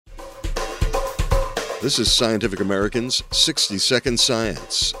This is Scientific American's 60-Second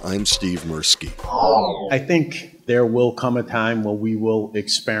Science. I'm Steve Mirsky. I think there will come a time where we will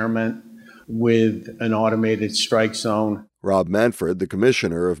experiment with an automated strike zone. Rob Manfred, the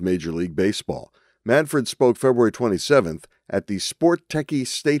commissioner of Major League Baseball. Manfred spoke February 27th at the Sport Techie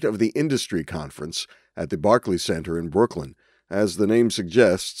State of the Industry Conference at the Barclays Center in Brooklyn. As the name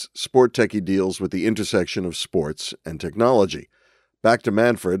suggests, Sport Techie deals with the intersection of sports and technology. Back to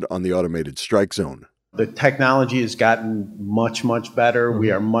Manfred on the automated strike zone. The technology has gotten much, much better.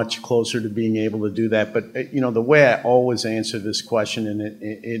 We are much closer to being able to do that. But, the way I always answer this question, and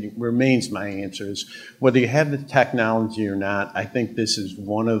it remains my answer, is whether you have the technology or not, I think this is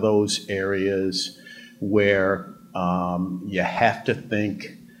one of those areas where you have to think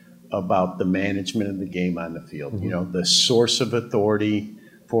about the management of the game on the field. The source of authority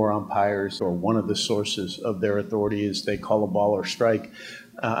for umpires, or one of the sources of their authority, is they call a ball or strike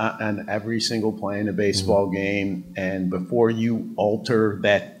on every single play in a baseball game. And before you alter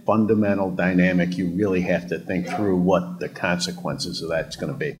that fundamental dynamic, you really have to think through what the consequences of that's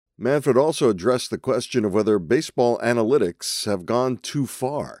going to be. Manfred also addressed the question of whether baseball analytics have gone too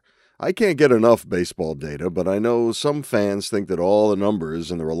far. I can't get enough baseball data, but I know some fans think that all the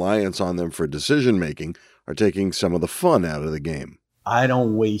numbers and the reliance on them for decision-making are taking some of the fun out of the game. I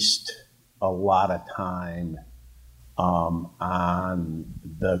don't waste a lot of time on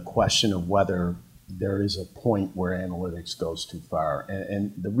the question of whether there is a point where analytics goes too far.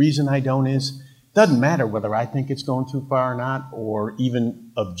 And the reason I don't is, it doesn't matter whether I think it's going too far or not, or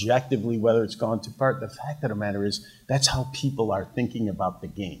even objectively whether it's gone too far. The fact of the matter is, that's how people are thinking about the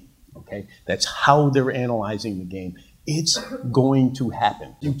game, okay? That's how they're analyzing the game. It's going to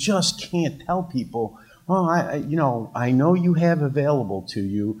happen. You just can't tell people, well, I know you have available to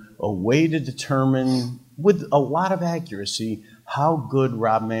you a way to determine with a lot of accuracy how good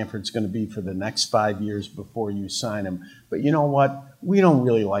Rob Manfred's going to be for the next 5 years before you sign him. But you know what? We don't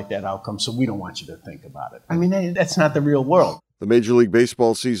really like that outcome, so we don't want you to think about it. I mean, that's not the real world. The Major League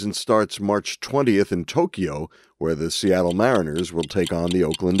Baseball season starts March 20th in Tokyo, where the Seattle Mariners will take on the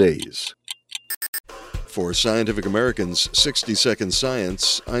Oakland A's. For Scientific American's 60-Second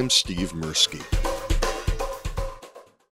Science, I'm Steve Mirsky.